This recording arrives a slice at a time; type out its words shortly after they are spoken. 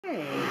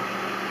Hey,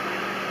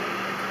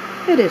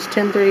 it is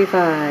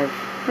 10:35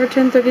 or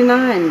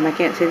 10:39. I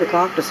can't see the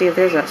clock to see if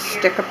there's a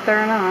stick up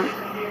there or not.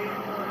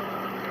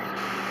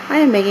 I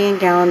am making a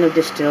gallon of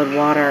distilled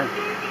water.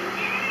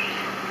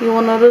 You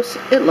will notice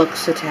it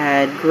looks a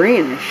tad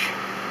greenish.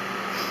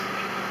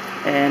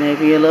 And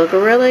if you look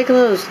really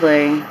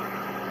closely,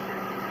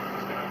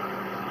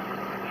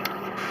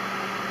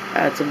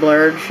 that's a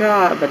blurred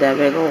shot, but that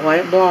big old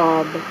white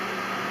blob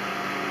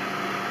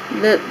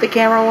that the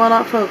camera will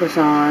not focus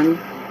on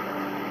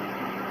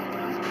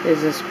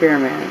is a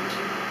spearmint.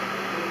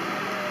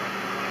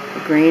 The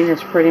green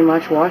is pretty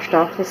much washed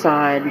off the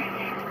side,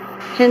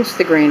 hence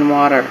the green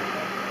water.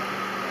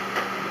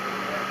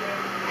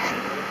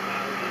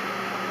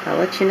 I'll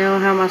let you know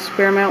how my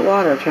spearmint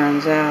water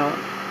turns out.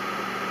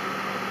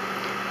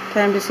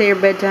 Time to say your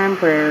bedtime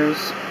prayers.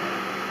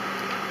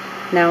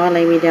 Now I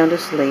lay me down to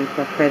sleep.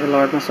 I pray the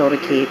Lord my soul to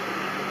keep.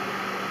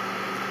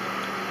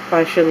 If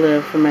I should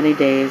live for many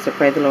days, I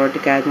pray the Lord to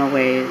guide my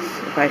ways.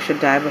 If I should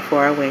die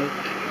before I wake,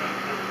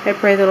 I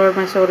pray the Lord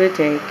my soul to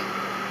take.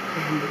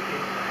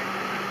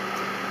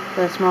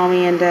 Bless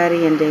Mommy and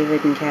Daddy and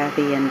David and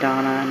Kathy and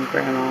Donna and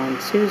Grandma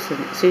and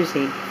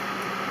Susie.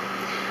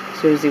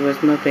 Susie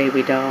was my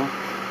baby doll.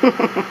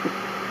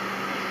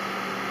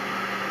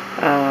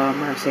 Oh,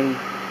 mercy.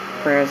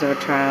 Prayers of a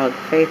child,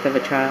 faith of a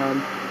child.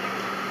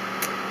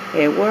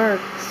 It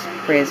works.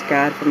 Praise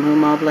God from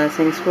whom all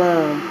blessings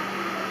flow.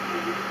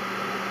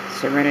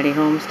 Serenity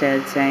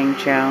Homestead saying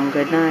ciao and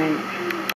good night.